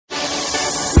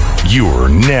You're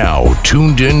now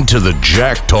tuned in to the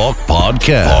Jack Talk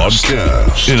Podcast.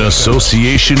 In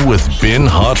association with Bin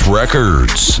Hot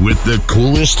Records. With the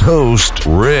coolest host,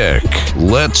 Rick.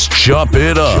 Let's chop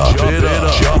it up.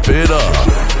 Chop it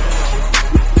up.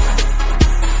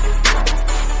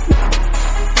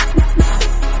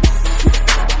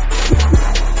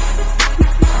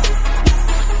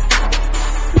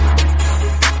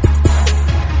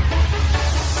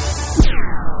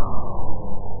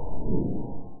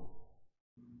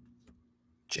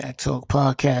 Jack Talk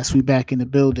Podcast. We back in the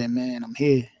building, man. I'm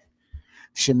here.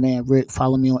 It's your man Rick.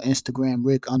 Follow me on Instagram,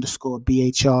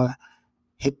 Rick_BHR.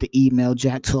 Hit the email,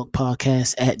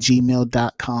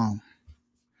 jacktalkpodcast@gmail.com.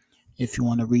 If you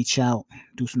want to reach out,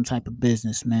 do some type of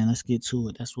business, man. Let's get to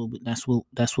it. That's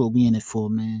what we in it for,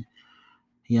 man.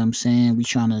 You know what I'm saying? We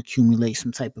trying to accumulate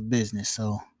some type of business.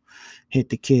 So hit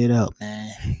the kid up,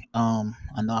 man. I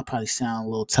know I probably sound a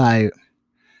little tired.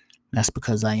 That's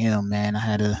because I am, man. I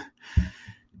had a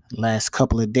last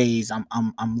couple of days, I'm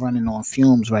running on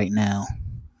fumes right now.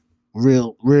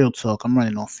 Real talk. I'm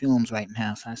running on fumes right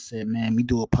now. So I said, man, we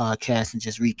do a podcast and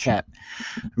just recap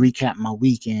my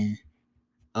weekend.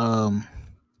 I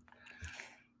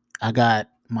got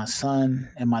my son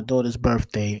and my daughter's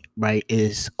birthday, right,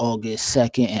 is August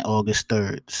 2nd and August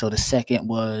 3rd. So the 2nd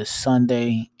was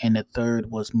Sunday and the 3rd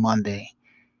was Monday.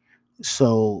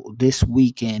 So this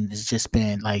weekend has just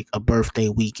been like a birthday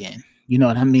weekend. You know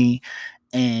what I mean?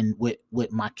 And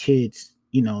with my kids,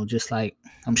 you know, just like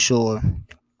I'm sure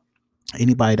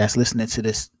anybody that's listening to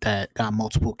this that got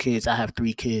multiple kids, I have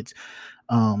 3 kids.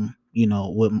 You know,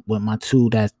 with my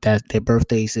 2 that their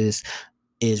birthdays is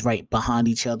right behind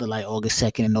each other, like August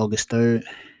 2nd and August 3rd.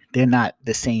 They're not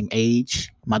the same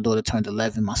age. My daughter turned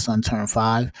 11, my son turned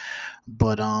 5.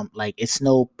 But like it's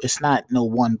not no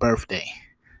one birthday.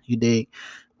 You dig?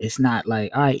 It's not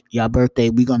like, all right, y'all birthday,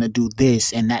 we're gonna do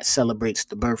this and that celebrates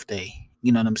the birthday.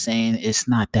 You know what I'm saying? It's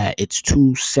not that. It's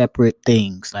 2 separate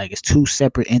things. Like, it's 2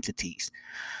 separate entities.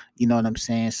 You know what I'm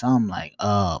saying? So I'm like,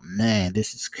 oh, man,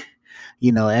 this is,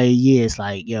 you know, every year it's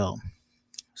like, yo.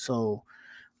 So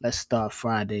let's start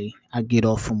Friday. I get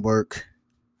off from work.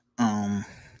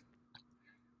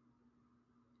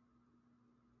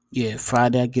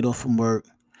 Friday I get off from work.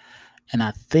 And I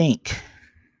think,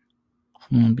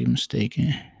 I'm going to be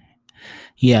mistaken.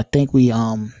 Yeah, I think we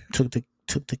took the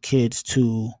kids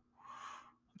to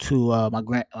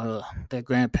their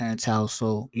grandparents' house,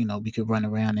 so you know we could run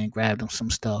around and grab them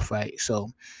some stuff, right? So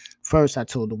first I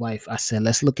told the wife, I said,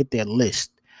 let's look at their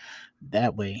list.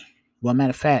 That way, well,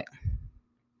 matter of fact,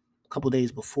 a couple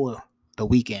days before the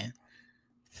weekend,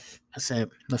 I said,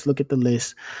 let's look at the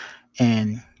list,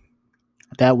 and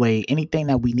that way anything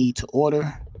that we need to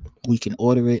order, we can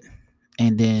order it,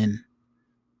 and then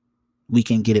we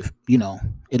can get it, you know,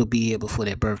 it'll be here before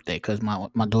their birthday, because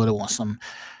my daughter wants some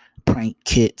prank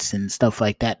kits and stuff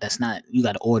like that. That's not, you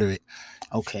got to order it.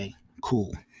 Okay,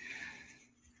 cool.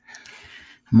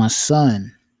 My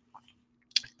son,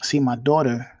 see, my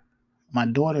daughter,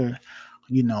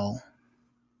 you know,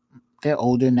 they're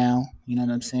older now. You know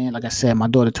what I'm saying? Like I said, my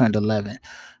daughter turned 11.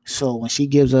 So when she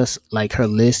gives us like her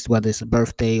list, whether it's a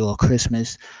birthday or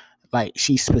Christmas, like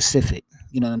she's specific.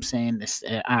 You know what I'm saying? It's,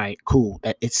 all right, cool.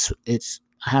 That it's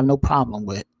I have no problem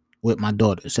with my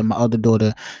daughters. And my other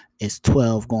daughter is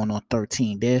 12 going on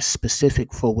 13. They're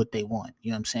specific for what they want.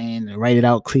 You know what I'm saying? They write it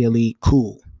out clearly.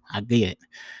 Cool. I get it.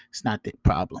 It's not the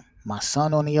problem. My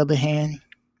son, on the other hand,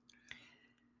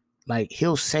 like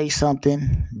he'll say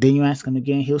something, then you ask him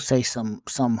again, he'll say some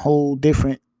whole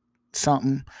different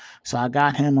something. So I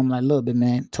got him. I'm like, look,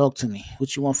 man, talk to me.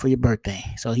 What you want for your birthday?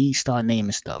 So he started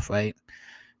naming stuff, right?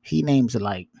 He names it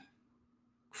like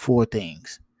 4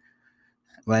 things.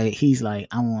 Right, he's like,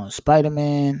 I want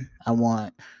Spider-Man, I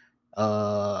want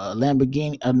a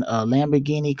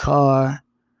Lamborghini car,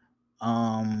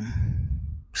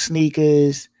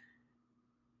 sneakers,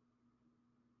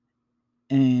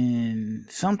 and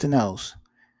something else,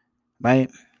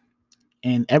 right?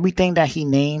 And everything that he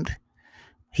named,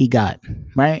 he got,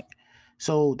 right?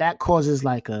 So that causes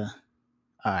like all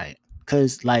right,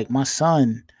 because like my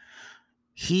son,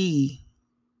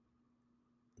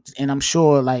 and I'm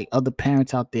sure like other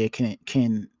parents out there can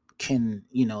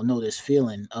you know this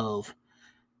feeling of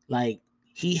like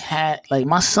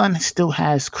my son still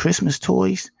has Christmas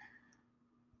toys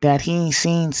that he ain't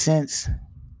seen since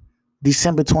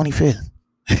December 25th.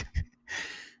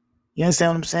 You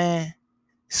understand what I'm saying?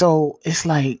 So it's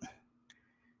like,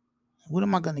 what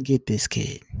am I gonna get this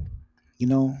kid? You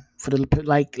know, for the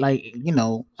like you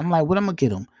know, I'm like, what am I gonna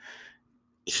get him?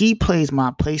 He plays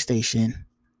my PlayStation.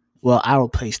 Well, our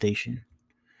PlayStation.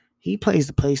 He plays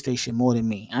the PlayStation more than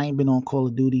me. I ain't been on Call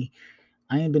of Duty.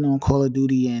 I ain't been on Call of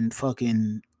Duty in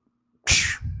fucking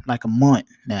like a month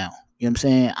now. You know what I'm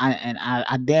saying?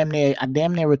 I damn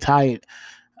near retired.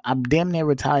 I'm damn near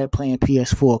retired playing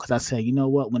PS4 because I said, you know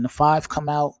what? When the 5 come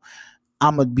out,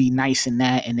 I'm gonna be nice in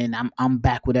that, and then I'm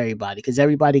back with everybody because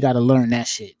everybody got to learn that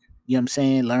shit. You know what I'm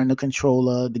saying? Learn the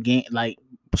controller, the game, like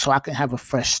so I can have a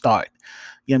fresh start.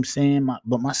 You know what I'm saying?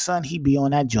 But my son, he be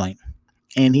on that joint,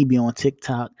 and he be on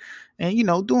TikTok,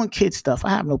 and doing kid stuff. I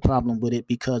have no problem with it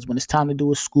because when it's time to do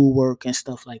his schoolwork and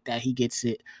stuff like that, he gets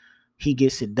it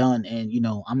done. And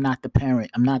I'm not the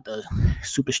parent, I'm not the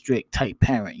super strict type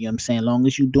parent. You know what I'm saying? Long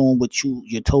as you doing what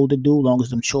you're told to do, long as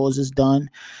them chores is done,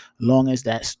 long as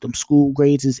that's them school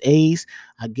grades is A's,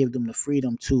 I give them the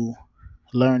freedom to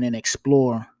learn and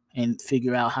explore and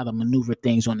figure out how to maneuver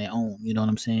things on their own. You know what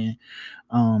I'm saying?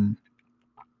 um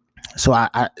so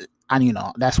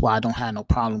that's why I don't have no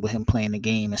problem with him playing the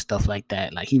game and stuff like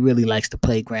that. Like, he really likes to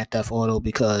play Grand Theft Auto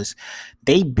because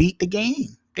they beat the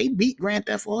game. They beat Grand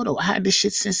Theft Auto. I had this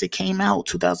shit since it came out,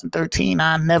 2013.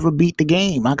 I never beat the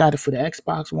game. I got it for the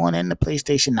Xbox One and the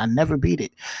PlayStation. I never beat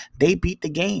it. They beat the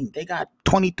game. They got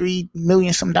 23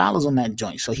 million some dollars on that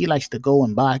joint. So he likes to go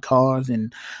and buy cars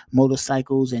and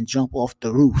motorcycles and jump off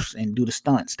the roofs and do the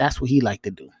stunts. That's what he like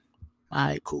to do. All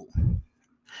right, cool.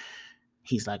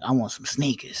 He's like, I want some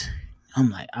sneakers. I'm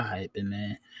like, all right, then,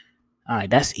 man. All right,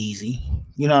 that's easy.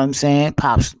 You know what I'm saying?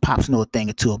 Pops know a thing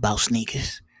or two about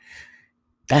sneakers.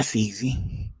 That's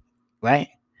easy, right?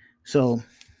 So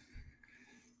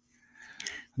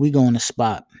we go on the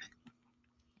spot.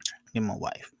 Get my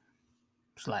wife.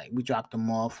 It's like we dropped him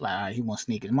off. Like, all right, he wants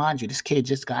sneakers. Mind you, this kid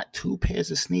just got 2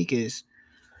 pairs of sneakers.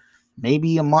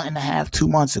 Maybe a month and a half, 2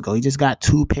 months ago. He just got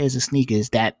 2 pairs of sneakers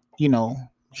that he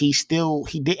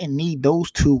didn't need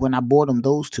those 2 when I bought him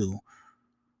those 2.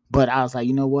 But I was like,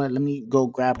 you know what? Let me go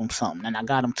grab him something. And I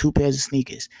got him 2 pairs of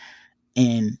sneakers.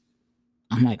 And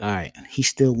I'm like, all right, he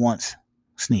still wants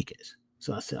sneakers.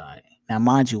 So I said, all right. Now,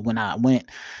 mind you, when I went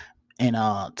and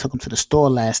took him to the store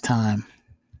last time,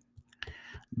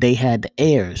 they had the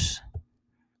Airs.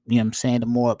 You know what I'm saying? The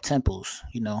more up tempos,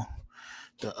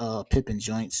 the Pippin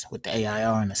joints with the AIR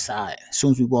on the side. As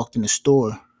soon as we walked in the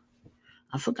store,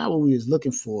 I forgot what we was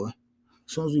looking for. As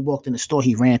soon as we walked in the store,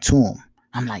 he ran to him.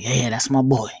 I'm like, yeah, that's my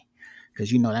boy.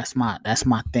 Because that's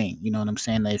my thing. You know what I'm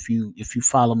saying? Like, if you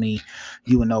follow me,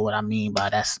 you will know what I mean by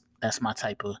that's my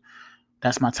type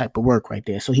of work right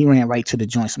there. So he ran right to the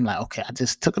joints. I'm like, okay. I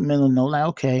just took a mental note, like,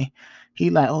 okay. He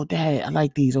like, oh, Dad, I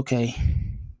like these. Okay.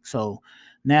 So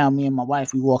now me and my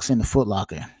wife, we walks in the Foot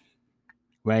Locker,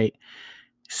 right?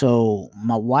 So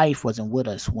my wife wasn't with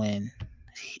us when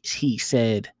he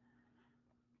said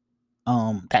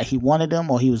that he wanted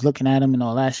them, or he was looking at them and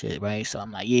all that shit, right? So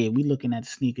I'm like, yeah, we looking at the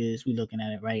sneakers, we looking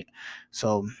at it, right?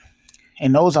 So,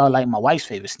 and those are like my wife's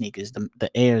favorite sneakers,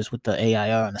 the Airs with the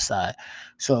AIR on the side.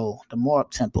 So the more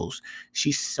up tempos.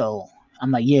 So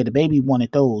I'm like, yeah, the baby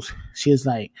wanted those. She was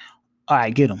like, all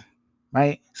right, get them,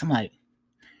 right? So I'm like,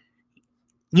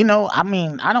 I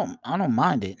mean, I don't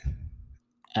mind it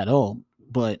at all,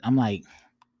 but I'm like,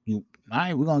 all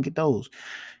right, we're gonna get those.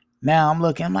 Now I'm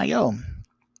looking, I'm like, yo,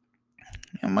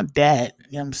 my dad,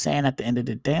 you know what I'm saying? At the end of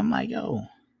the day, I'm like, yo,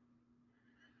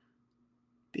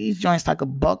 these joints like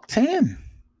 $110.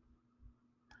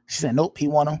 She said, nope, he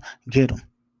want them, get them.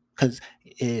 Because,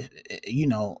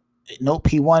 nope,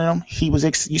 he wanted them.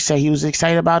 You say he was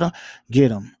excited about them, get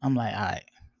them. I'm like, all right,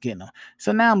 get them.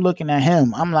 So now I'm looking at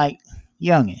him. I'm like,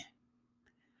 youngin',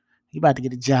 you about to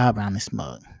get a job around this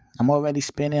mug. I'm already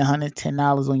spending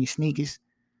 $110 on your sneakers.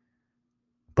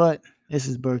 But it's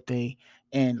his birthday.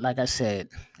 And like I said,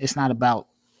 it's not about,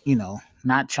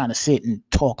 not trying to sit and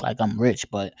talk like I'm rich,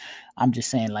 but I'm just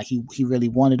saying, like, he really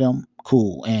wanted them.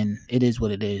 Cool. And it is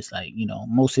what it is. Like,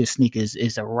 most of his sneakers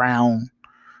is around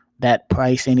that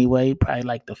price anyway, probably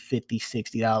like the $50,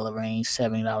 $60 range,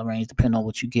 $70 range, depending on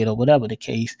what you get or whatever the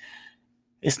case.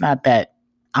 It's not that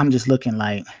I'm just looking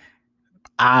like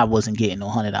I wasn't getting no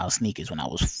 $100 sneakers when I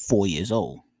was 4 years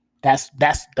old. That's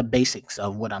the basics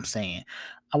of what I'm saying.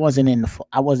 I wasn't in the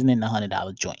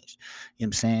 $100 joints. You know what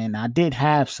I'm saying? I did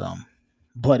have some,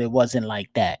 but it wasn't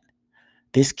like that.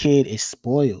 This kid is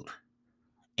spoiled.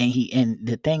 And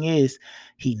the thing is,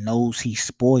 he knows he's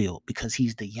spoiled because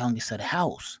he's the youngest of the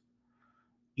house.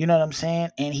 You know what I'm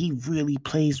saying? And he really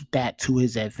plays that to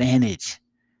his advantage.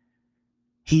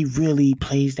 He really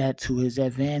plays that to his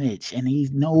advantage, and he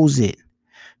knows it.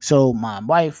 So my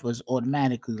wife was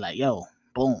automatically like, yo,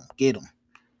 boom, get him.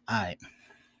 All right.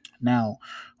 Now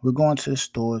we're going to the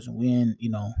stores, and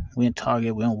we're in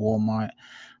Target, we're in Walmart,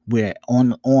 we're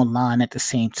online at the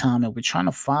same time, and we're trying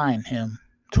to find him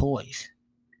toys.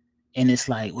 And it's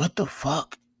like, what the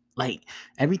fuck? Like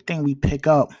everything we pick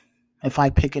up, if I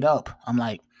pick it up, I'm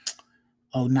like,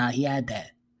 oh nah, he had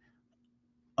that.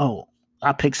 Oh,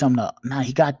 I picked something up. Nah,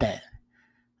 he got that.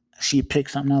 She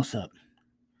picked something else up.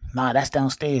 Nah, that's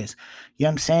downstairs. You know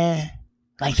what I'm saying?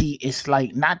 Like it's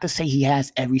like not to say he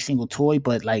has every single toy,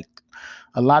 but like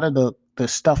a lot of the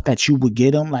stuff that you would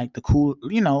get him, like the cool,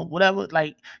 whatever.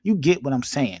 Like you get what I'm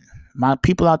saying. My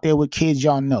people out there with kids,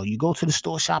 y'all know. You go to the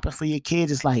store shopping for your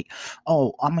kids, it's like,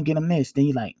 oh, I'm gonna get him this. Then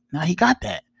you're like, nah, he got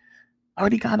that. I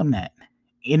already got him that.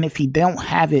 And if he don't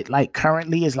have it like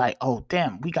currently, it's like, oh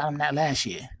damn, we got him that last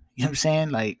year. You know what I'm saying?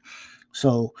 Like,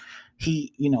 so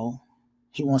he, he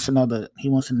wants a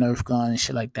Nerf gun and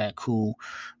shit like that. Cool.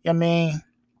 You know what I mean?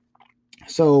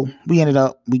 So we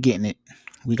getting it.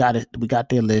 We got it, we got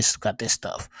their list, got their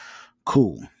stuff.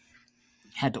 Cool.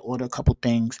 Had to order a couple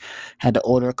things. Had to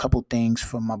order a couple things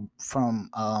from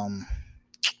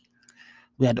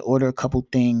we had to order a couple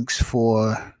things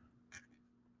for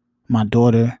my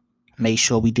daughter. Made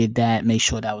sure we did that, made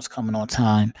sure that was coming on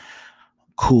time.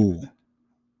 Cool.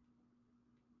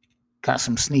 Got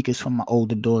some sneakers from my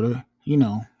older daughter,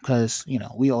 because,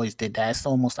 we always did that. It's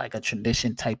almost like a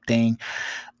tradition type thing.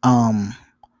 Um,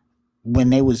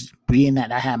 when they was being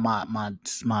that I had my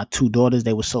two daughters,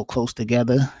 they were so close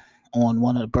together on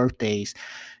one of the birthdays,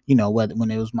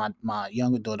 when it was my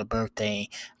younger daughter birthday,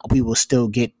 we will still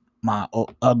get my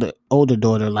other older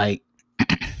daughter like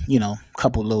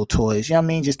couple little toys, you know what I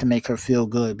mean, just to make her feel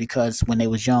good, because when they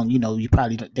was young, you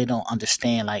probably they don't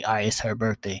understand, like, all right, it's her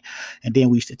birthday. And then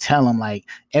we used to tell them, like,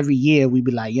 every year we'd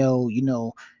be like, yo,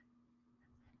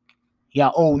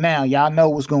 y'all old now, y'all know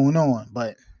what's going on,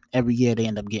 but every year they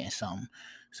end up getting something.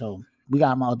 So we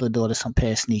got my other daughter some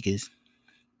pair of sneakers.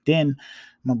 Then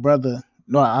my brother,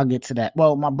 no, I'll get to that.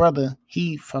 Well, my brother,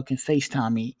 he fucking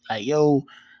FaceTime me like, yo,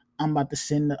 I'm about to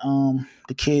send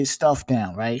the kids stuff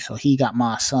down, right? So he got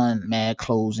my son mad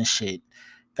clothes and shit.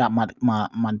 Got my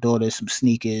daughter some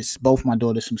sneakers, both my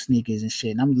daughters some sneakers and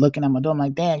shit. And I'm looking at my daughter, I'm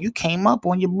like, damn, you came up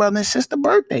on your brother and sister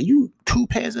birthday. You two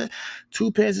pairs of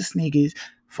sneakers,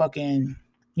 fucking,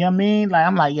 you know what I mean? Like,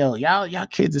 I'm like, yo, y'all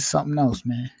kids is something else,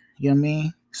 man. You know what I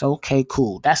mean? So okay,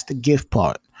 cool. That's the gift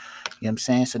part. You know what I'm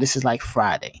saying? So this is like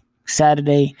Friday.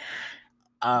 Saturday,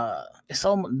 it's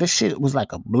almost, this shit was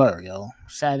like a blur, yo.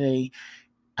 Saturday,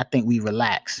 I think we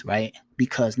relaxed, right?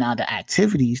 Because now the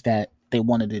activities that they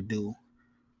wanted to do,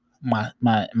 my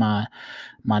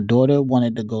daughter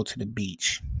wanted to go to the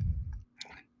beach.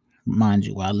 Mind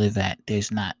you, where I live at,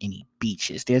 there's not any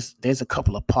beaches. There's a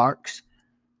couple of parks.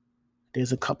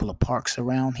 There's a couple of parks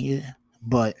around here,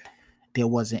 but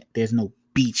there's no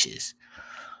beaches.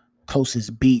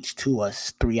 Closest beach to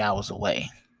us 3 hours away.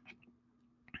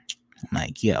 I'm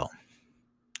like, yo,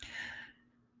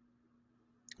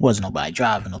 wasn't nobody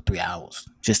driving no 3 hours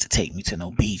just to take me to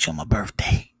no beach on my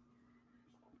birthday.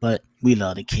 But we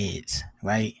love the kids,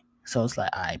 right? So it's like,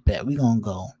 I bet we gonna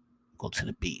go to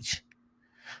the beach.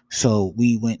 So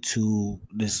we went to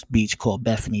this beach called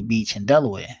Bethany Beach in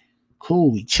Delaware.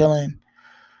 Cool, we chilling.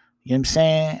 You know what I'm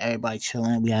saying? Everybody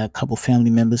chilling. We had a couple family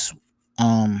members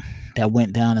that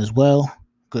went down as well.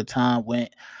 Good time went.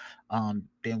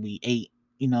 Then we ate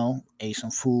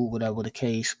some food, whatever the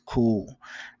case. Cool.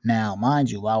 Now,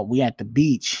 mind you, while we at the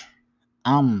beach,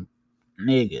 I'm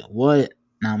nigga, what?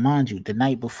 Now, mind you, the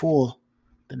night before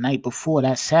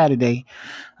that Saturday,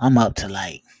 I'm up to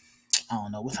like, I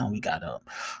don't know what time we got up.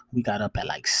 We got up at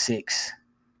like 6.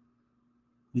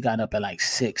 We got up at like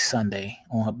 6 Sunday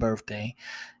on her birthday.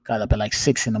 Got up at like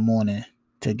 6 in the morning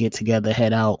to get together,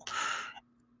 head out.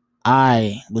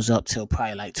 I was up till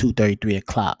probably like 2:30, 3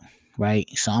 o'clock, right?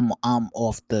 So I'm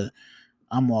off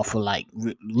for like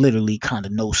literally kind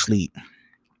of no sleep.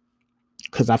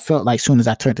 Cause I felt like soon as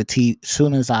I turned the TV,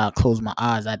 soon as I closed my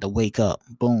eyes, I had to wake up.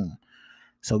 Boom.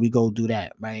 So we go do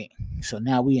that, right? So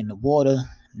now we in the water.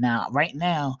 Now, right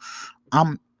now,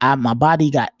 my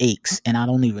body got aches, and I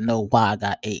don't even know why I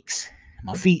got aches.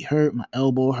 My feet hurt, my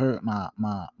elbow hurt, my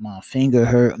finger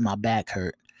hurt, my back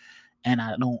hurt, and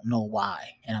I don't know why.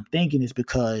 And I'm thinking it's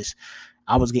because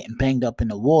I was getting banged up in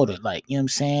the water. Like, you know what I'm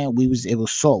saying? It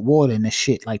was salt water and the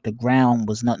shit. Like the ground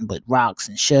was nothing but rocks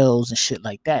and shells and shit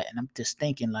like that. And I'm just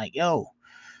thinking like, yo,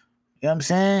 you know what I'm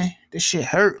saying? This shit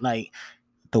hurt. Like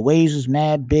the waves was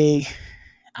mad big.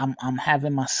 I'm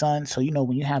having my son, so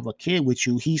when you have a kid with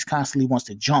you, he's constantly wants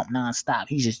to jump nonstop.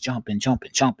 He's just jumping,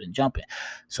 jumping, jumping, jumping.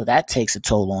 So that takes a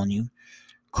toll on you.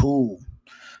 Cool.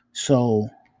 So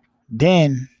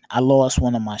then I lost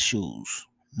one of my shoes,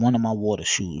 one of my water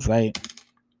shoes, right?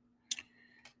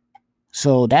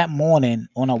 So that morning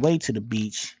on our way to the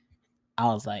beach, I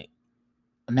was like,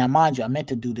 now mind you, I meant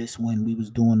to do this when we was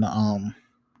doing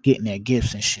getting their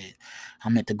gifts and shit. I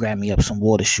meant to grab me up some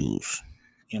water shoes.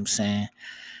 You know what I'm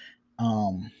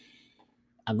saying?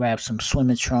 I grabbed some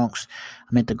swimming trunks.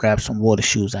 I meant to grab some water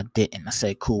shoes. I didn't. I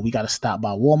said, cool, we got to stop by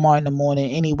Walmart in the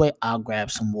morning. Anyway, I'll grab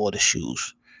some water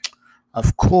shoes.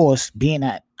 Of course, being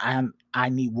that I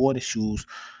need water shoes,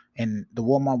 and the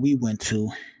Walmart we went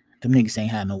to, them niggas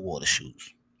ain't had no water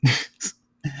shoes.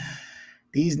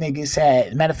 These niggas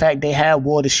had, matter of fact, they had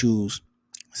water shoes,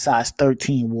 size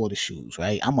 13 water shoes,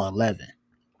 right? I'm 11.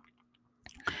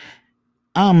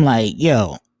 I'm like,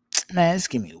 yo, man, just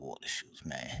give me the water shoes,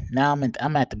 man. Now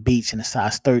I'm at the beach in a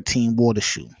size 13 water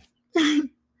shoe.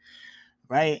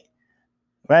 Right?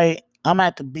 Right? I'm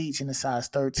at the beach in a size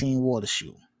 13 water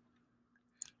shoe.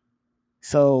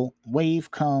 So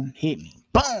wave come, hit me.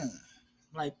 Boom!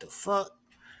 Like the fuck?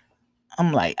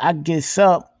 I'm like, I gets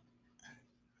up.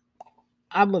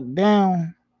 I look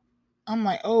down. I'm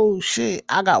like, oh shit,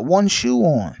 I got one shoe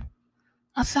on.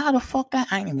 I said, how the fuck that?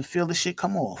 I ain't even feel the shit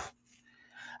come off.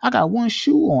 I got one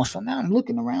shoe on. So now I'm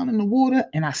looking around in the water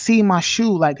and I see my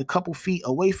shoe like a couple feet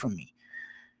away from me.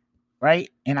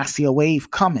 Right? And I see a wave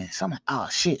coming. So I'm like, oh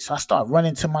shit. So I start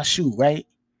running to my shoe, right?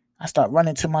 I start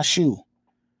running to my shoe.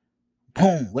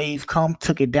 Boom, wave come,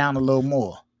 took it down a little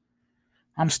more.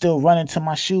 I'm still running to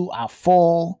my shoe. I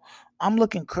fall. I'm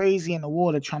looking crazy in the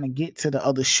water trying to get to the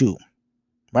other shoe.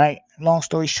 Right? Long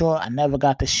story short, I never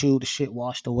got the shoe. The shit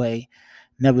washed away.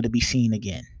 Never to be seen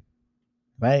again.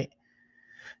 Right?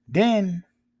 Then,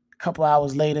 a couple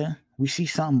hours later, we see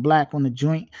something black on the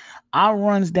joint. I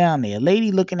runs down there.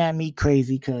 Lady looking at me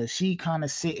crazy because she kind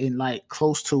of sitting like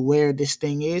close to where this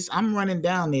thing is. I'm running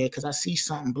down there because I see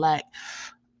something black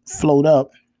float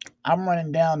up. I'm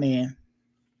running down there.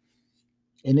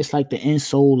 And it's like the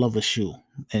insole of a shoe.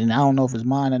 And I don't know if it's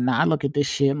mine or not. I look at this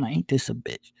shit. I'm like, ain't this a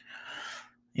bitch?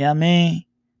 You know what I mean?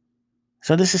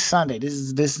 So this is Sunday. This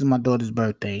is my daughter's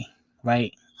birthday,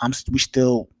 right? We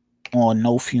still on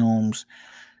no fumes.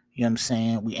 You know what I'm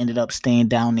saying? We ended up staying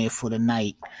down there for the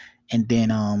night. And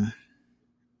then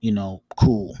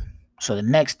cool. So the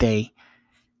next day,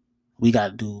 we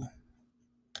gotta do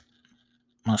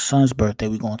my son's birthday.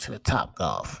 We going to the Top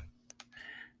Golf.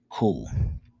 Cool.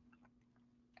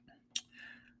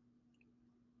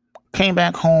 Came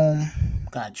back home,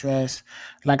 got dressed.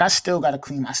 Like I still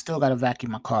gotta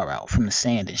vacuum my car out from the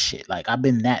sand and shit. Like I've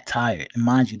been that tired. And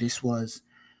mind you, this was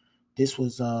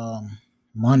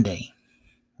Monday,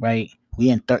 right? We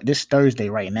in this Thursday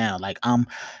right now. Like I'm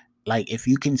like, if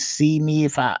you can see me,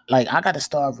 I gotta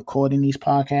start recording these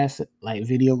podcasts, like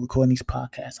video recording these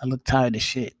podcasts. I look tired as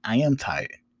shit. I am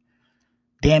tired.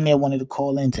 Damn near wanted to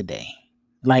call in today.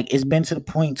 Like it's been to the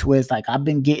point to where it's like I've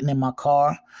been getting in my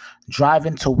car,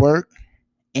 driving to work,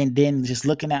 and then just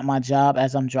looking at my job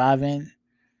as I'm driving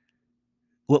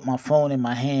with my phone in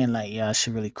my hand, like, yeah, I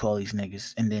should really call these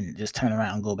niggas, and then just turn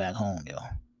around and go back home, yo.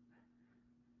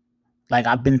 Like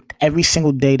I've been every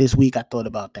single day this week, I thought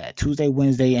about that. Tuesday,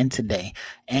 Wednesday, and today,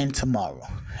 and tomorrow.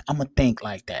 I'ma think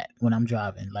like that when I'm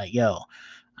driving. Like, yo,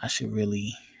 I should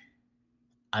really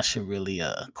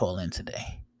call in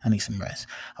today. I need some rest.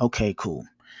 Okay, cool.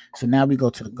 So now we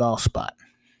go to the golf spot.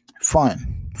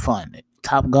 Fun.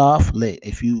 Top Golf, lit.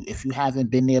 If you haven't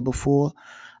been there before,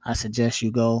 I suggest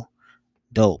you go.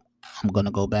 Dope. I'm gonna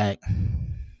go back.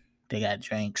 They got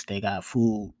drinks, they got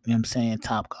food. You know what I'm saying?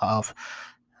 Top Golf.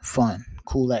 Fun,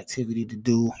 cool activity to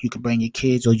do. You can bring your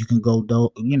kids or you can go,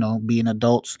 being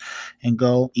adults and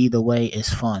go. Either way,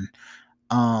 it's fun.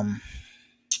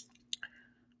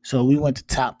 So we went to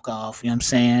Top Golf, you know what I'm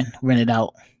saying? Rented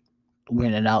out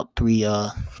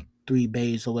three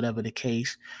bays or whatever the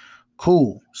case.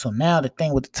 Cool. So now the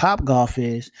thing with the Top Golf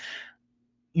is,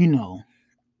 I'm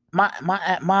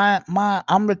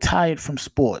retired from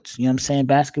sports. You know what I'm saying?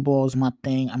 Basketball is my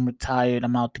thing. I'm retired.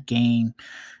 I'm out the game.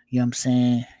 You know what I'm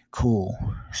saying? Cool.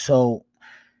 So,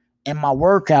 and my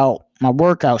workout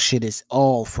shit is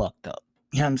all fucked up.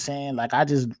 You know what I'm saying? Like I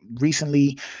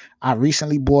recently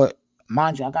bought,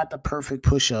 mind you, I got the perfect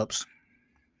push-ups.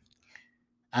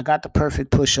 I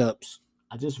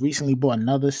just recently bought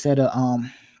another set of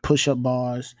push-up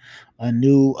bars, a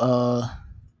new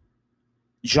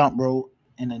jump rope,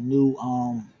 and a new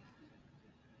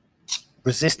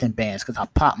resistant bands because I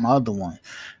popped my other one.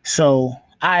 So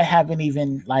I haven't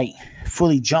even like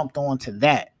fully jumped onto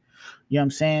that. You know what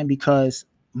I'm saying? Because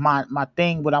my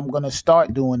thing, what I'm gonna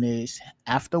start doing is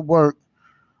after work,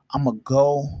 I'm gonna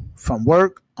go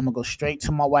straight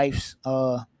to my wife's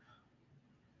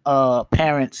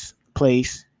parents'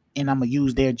 place and I'm gonna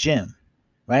use their gym,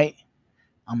 right?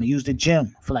 I'm gonna use the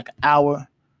gym for like an hour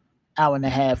and a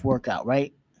half workout,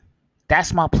 right?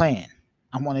 That's my plan.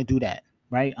 I want to do that,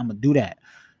 right? I'm gonna do that.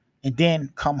 And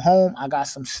then come home, I got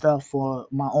some stuff for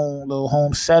my own little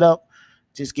home setup.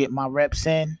 Just get my reps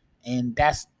in, and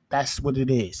that's what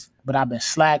it is. But I've been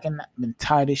slacking, I've been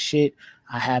tired of shit.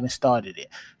 I haven't started it.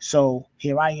 So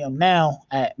here I am now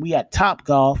we at Top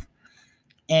Golf,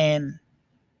 and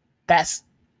that's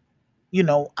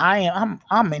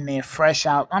I'm in there fresh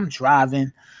out. I'm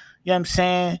driving. You know what I'm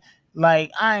saying?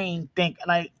 Like I ain't think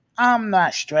like I'm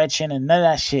not stretching and none of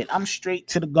that shit. I'm straight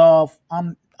to the golf.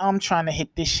 I'm trying to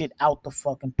hit this shit out the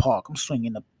fucking park. I'm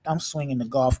swinging the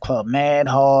golf club mad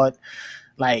hard.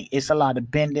 Like it's a lot of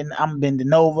bending. I'm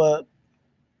bending over.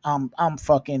 I'm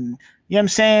fucking, you know what I'm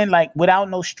saying? Like without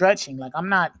no stretching. Like I'm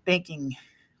not thinking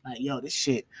like, yo, this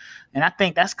shit. And I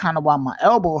think that's kind of why my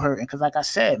elbow hurting. Cause like I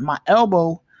said, my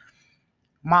elbow,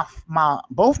 my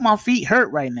both my feet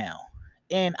hurt right now.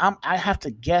 And I have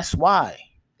to guess why.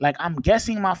 Like I'm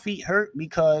guessing my feet hurt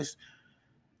because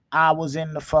I was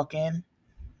in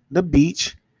the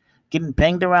beach, getting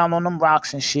banged around on them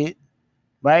rocks and shit,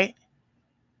 right?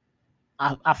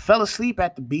 I fell asleep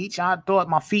at the beach. I thought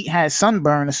my feet had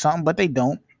sunburn or something, but they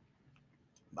don't.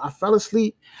 I fell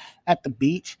asleep at the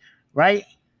beach, right?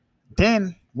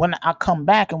 Then when I come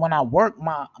back and when I work,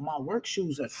 my work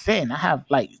shoes are thin. I have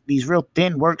like these real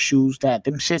thin work shoes that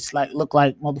them shits like look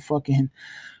like motherfucking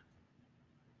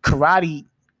karate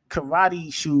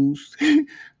shoes.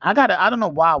 I don't know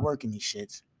why I work in these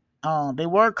shits. They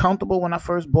were comfortable when I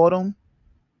first bought them,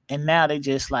 and now they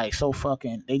just like so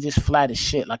fucking. They just flat as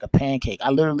shit like a pancake. I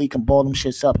literally can ball them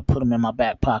shits up and put them in my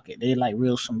back pocket. They like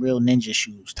some real ninja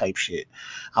shoes type shit.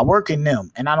 I work in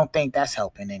them, and I don't think that's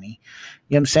helping any.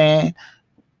 You know what I'm saying?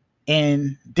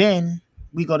 And then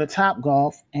we go to Top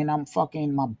Golf, and I'm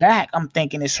fucking my back. I'm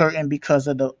thinking it's hurting because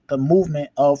of the movement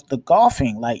of the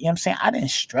golfing. Like, you know what I'm saying? I didn't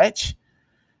stretch.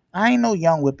 I ain't no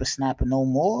young whippersnapper no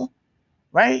more,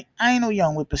 right? I ain't no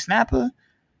young whippersnapper.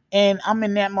 And I'm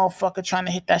in that motherfucker trying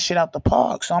to hit that shit out the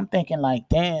park. So I'm thinking like,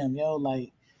 damn, yo,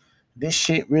 like this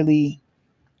shit really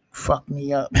fucked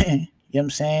me up, man. You know what I'm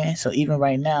saying? So even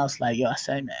right now, it's like, yo, I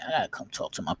said, man, I gotta come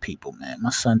talk to my people, man.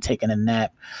 My son taking a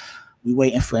nap. We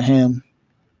waiting for him.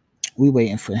 We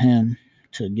waiting for him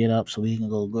to get up so we can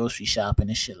go grocery shopping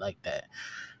and shit like that.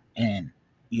 And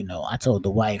I told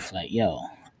the wife like, yo,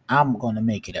 I'm gonna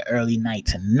make it an early night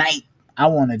tonight. I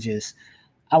wanna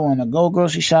go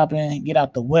grocery shopping, get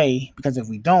out the way, because if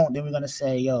we don't, then we're gonna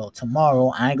say, yo,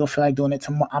 tomorrow I ain't gonna feel like doing it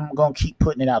tomorrow. I'm gonna keep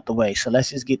putting it out the way. So let's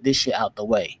just get this shit out the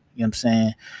way. You know what I'm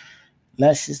saying?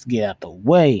 Let's just get out the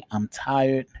way. I'm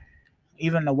tired.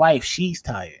 Even the wife, she's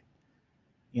tired.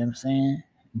 You know what I'm saying?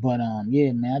 But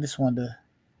yeah, man, I just wanted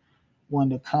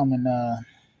to come and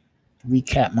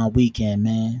recap my weekend,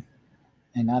 man.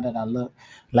 And now that I look,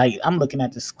 like I'm looking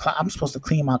at this, I'm supposed to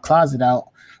clean my closet out.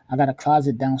 I got a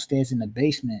closet downstairs in the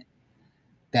basement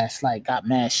that's like got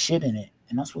mad shit in it,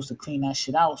 and I'm supposed to clean that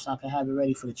shit out so I can have it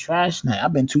ready for the trash night.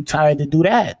 I've been too tired to do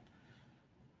that.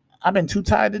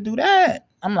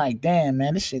 I'm like, damn,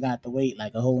 man, this shit got to wait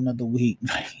like a whole nother week.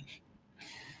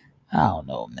 I don't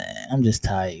know, man. I'm just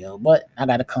tired, yo. But I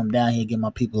gotta come down here and give my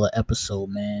people an episode,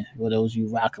 man. For those you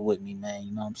rocking with me, man,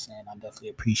 you know what I'm saying? I definitely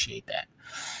appreciate that.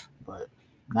 But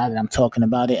now that I'm talking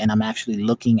about it and I'm actually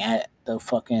looking at the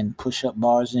fucking push-up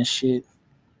bars and shit,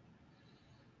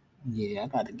 yeah, I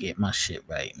gotta get my shit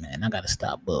right, man. I gotta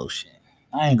stop bullshit.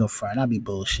 I ain't gonna front. I'll be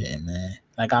bullshitting, man.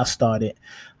 Like I'll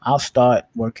start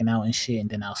working out and shit, and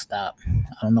then I'll stop.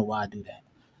 I don't know why I do that,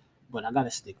 but I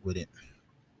gotta stick with it.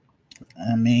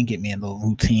 I mean, get me a little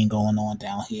routine going on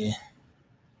down here.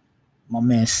 My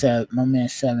man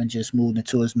Seven just moved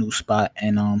into his new spot,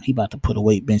 and he about to put a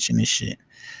weight bench in this shit.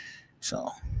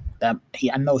 So I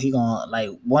know he gonna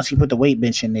like once he put the weight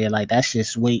bench in there, like that's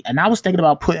just weight. And I was thinking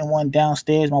about putting one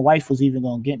downstairs. My wife was even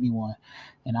gonna get me one,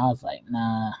 and I was like,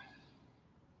 nah,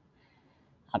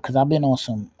 because I've been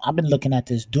looking at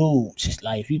this dude. Just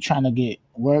like if you trying to get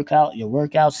your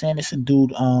workouts in, it's a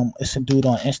dude on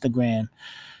Instagram.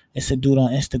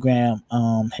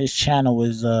 His channel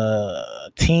is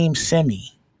Team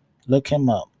Semi. Look him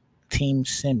up. Team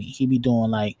Semi. He be doing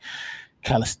like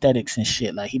calisthenics and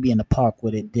shit. Like he be in the park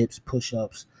with it, dips, push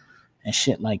ups, and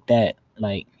shit like that.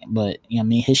 Like, but you know what I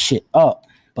mean, his shit up,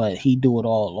 but he do it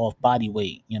all off body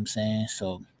weight. You know what I'm saying?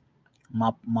 So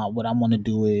my what I want to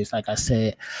do is, like I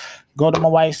said, go to my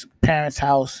wife's parents'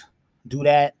 house, do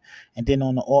that, and then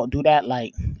do that.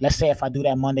 Like, let's say if I do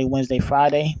that Monday, Wednesday,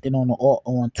 Friday, then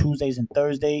on Tuesdays and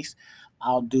Thursdays,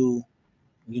 I'll do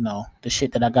the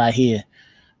shit that I got here.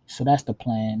 So that's the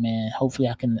plan, man. Hopefully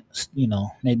I can,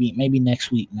 maybe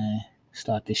next week, man,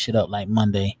 start this shit up like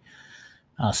Monday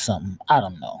or something. I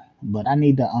don't know, but I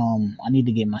need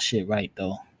to get my shit right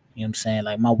though. You know what I'm saying?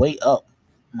 Like my weight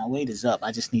is up.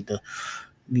 I just need to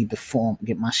Need to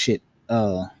get my shit,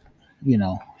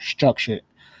 structured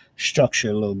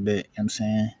a little bit. You know what I'm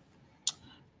saying?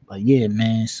 But yeah,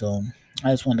 man. So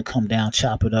I just wanted to come down,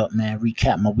 chop it up, man.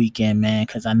 Recap my weekend, man,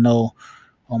 because I know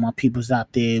all my people's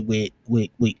out there with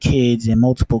kids and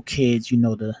multiple kids.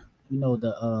 The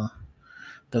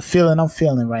feeling I'm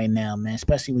feeling right now, man.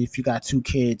 Especially if you got two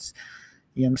kids.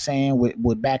 You know what I'm saying?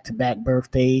 With back to back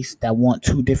birthdays that want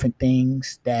two different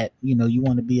things, that you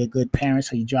want to be a good parent,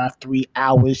 so you drive 3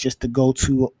 hours just to go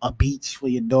to a beach for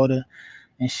your daughter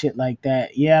and shit like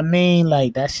that. Yeah, I mean,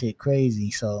 like, that shit crazy.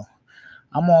 So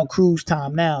I'm on cruise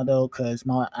time now though, cause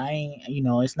I ain't,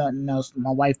 it's nothing else.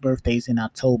 My wife's birthday's in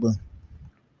October,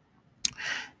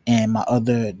 and my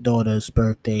other daughter's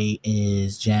birthday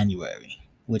is January,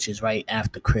 which is right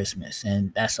after Christmas,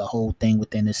 and that's a whole thing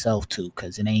within itself too,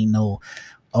 cause it ain't no,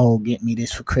 oh, get me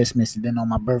this for Christmas, and then on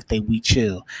my birthday we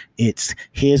chill. It's,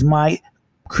 here's my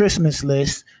Christmas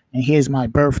list and here's my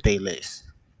birthday list.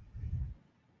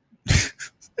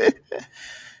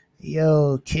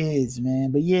 Yo, kids,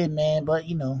 man. But yeah, man. But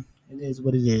it is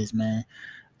what it is, man.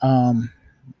 Um,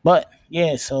 but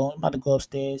yeah, so I'm about to go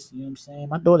upstairs. You know what I'm saying?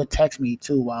 My daughter texted me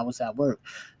too while I was at work,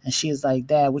 and she was like,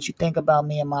 "Dad, what you think about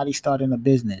me and Marty starting a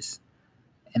business?"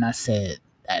 And I said,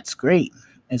 "That's great.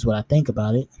 Is what I think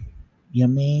about it." You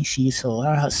know what I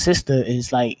mean? Her sister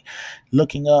is like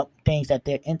looking up things that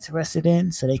they're interested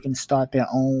in so they can start their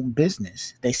own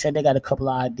business. They said they got a couple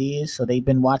of ideas, so they've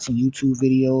been watching YouTube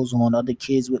videos on other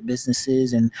kids with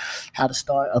businesses and how to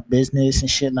start a business and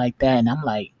shit like that. And I'm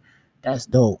like, that's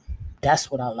dope.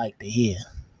 That's what I like to hear.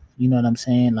 You know what I'm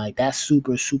saying? Like, that's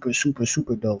super, super, super,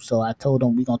 super dope. So I told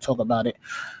them we're gonna talk about it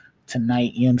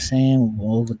tonight. You know what I'm saying?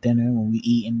 Over dinner when we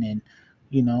eating, and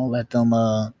let them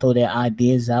throw their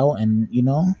ideas out, and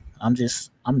I'm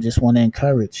just want to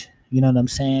encourage. You know what I'm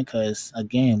saying? Because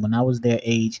again, when I was their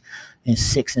age in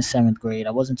 6th and 7th grade,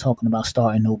 I wasn't talking about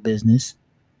starting no business.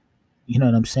 You know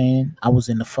what I'm saying? I was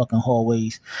in the fucking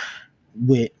hallways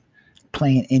with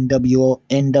playing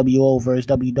NWO versus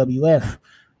WWF.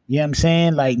 You know what I'm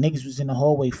saying? Like, niggas was in the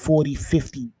hallway 40,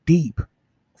 50 deep,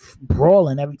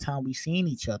 brawling every time we seen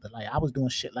each other. Like, I was doing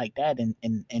shit like that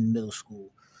in middle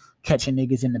school, catching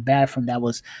niggas in the bathroom that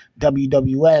was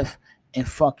WWF and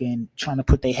fucking trying to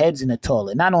put their heads in the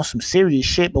toilet. Not on some serious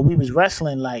shit, but we was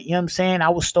wrestling, like, you know what I'm saying? I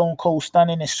was stone cold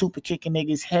stunning and super kicking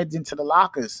niggas' heads into the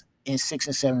lockers in 6th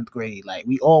and 7th grade. Like,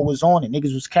 we all was on it.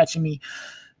 Niggas was catching me,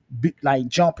 like,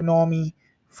 jumping on me,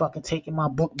 fucking taking my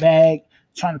book bag,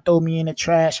 trying to throw me in the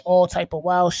trash, all type of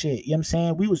wild shit. You know what I'm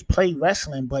saying? We was play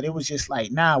wrestling, but it was just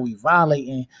like, nah, we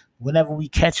violating. Whenever we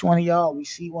catch one of y'all, we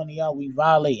see one of y'all, we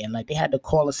violating. Like, they had to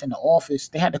call us in the office.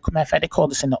 Matter of fact, they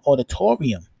called us in the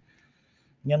auditorium.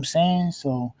 You know what I'm saying?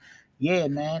 So, yeah,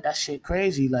 man, that shit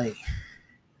crazy. Like,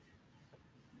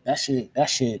 that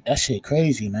shit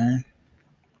crazy, man.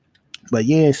 But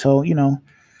yeah, so,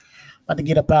 about to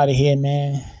get up out of here,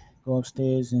 man. Go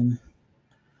upstairs and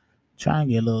try and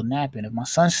get a little nap in. If my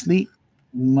son sleep,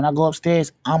 when I go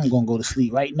upstairs, I'm gonna go to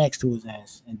sleep right next to his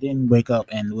ass, and then wake up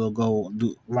and we'll go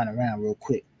run around real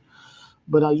quick.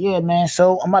 But yeah, man.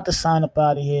 So I'm about to sign up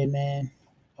out of here, man.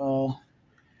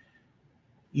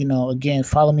 Again,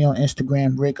 follow me on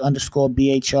Instagram,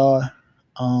 Rick_BHR.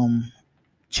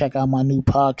 Check out my new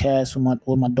podcast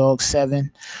with my dog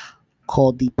Seven,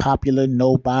 called The Popular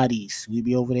Nobodies. We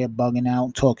be over there bugging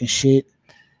out, talking shit.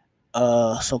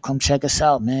 So come check us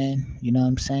out, man. You know what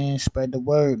I'm saying? Spread the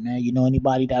word, man.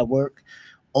 Anybody that work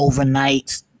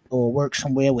overnight or work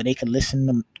somewhere where they can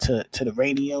listen to the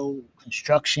radio,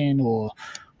 construction or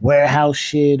warehouse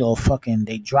shit, or fucking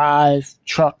they drive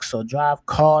trucks or drive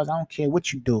cars. I don't care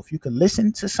what you do. If you can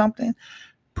listen to something,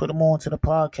 put them on to the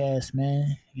podcast,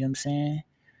 man. You know what I'm saying?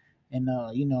 And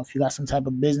if you got some type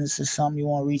of business or something you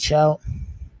want to reach out,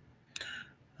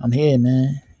 I'm here,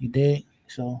 man. You dig?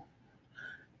 So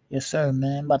yes, sir,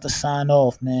 man. I'm about to sign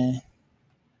off, man.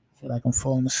 Feel like I'm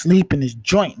falling asleep in this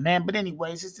joint, man. But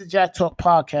anyways, it's the Jack Talk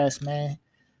Podcast, man.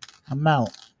 I'm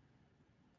out.